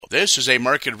This is a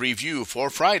market review for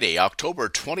Friday, October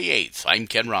 28th. I'm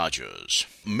Ken Rogers.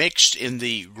 Mixed in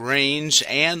the grains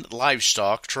and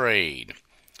livestock trade.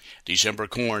 December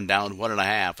corn down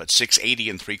 1.5 at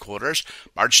 6.80 3/4.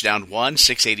 March down 1,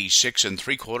 6.86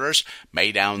 3/4.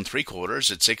 May down 3/4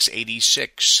 at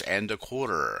 6.86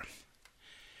 1/4.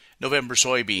 November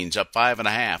soybeans up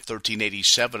 5.5,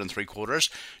 13.87 3/4.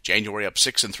 January up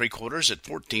 6 3/4 at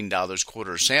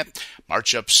 $14.25.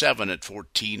 March up 7 at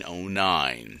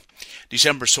 $14.09.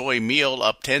 December soy meal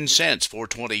up 10 cents,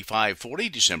 425.40.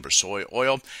 December soy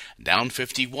oil down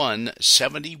 51,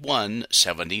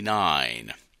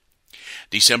 71.79.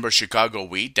 December Chicago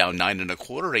wheat down 9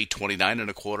 1/4, 8.29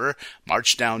 1/4.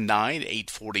 March down 9,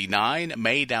 8.49.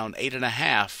 May down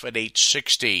 8.5 at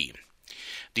 8.60.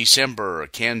 December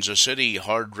Kansas City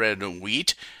hard red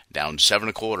wheat down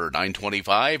 7 1/4,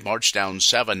 9.25. March down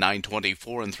 7,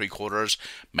 9.24 3/4.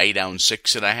 May down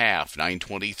 6.5,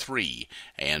 9.23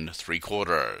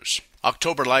 3/4.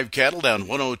 October live cattle down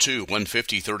 102,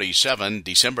 150.37.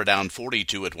 December down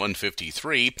 42 at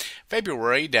 153.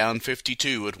 February down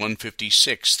 52 at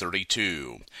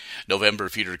 156.32. November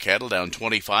feeder cattle down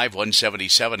 25,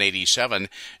 177.87.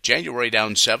 January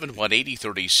down 7,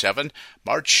 180.37.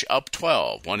 March up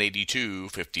 12,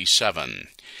 182.57.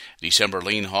 December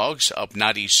lean hogs up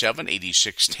 97,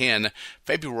 86.10.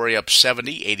 February up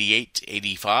 70,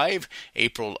 88.85.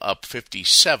 April up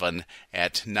 57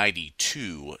 at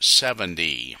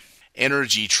 92.70.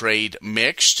 Energy trade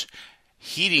mixed.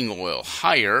 Heating oil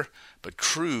higher, but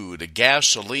crude,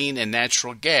 gasoline, and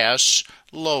natural gas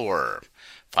lower.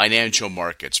 Financial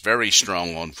markets very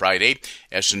strong on Friday.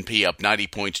 S&P up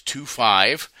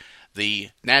 90.25.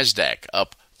 The NASDAQ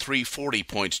up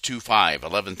 340.25,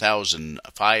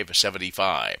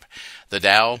 11,575. The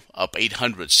Dow up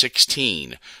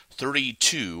 816,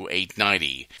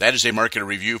 32,890. That is a market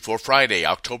review for Friday,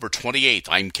 October 28th.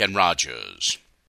 I'm Ken Rogers.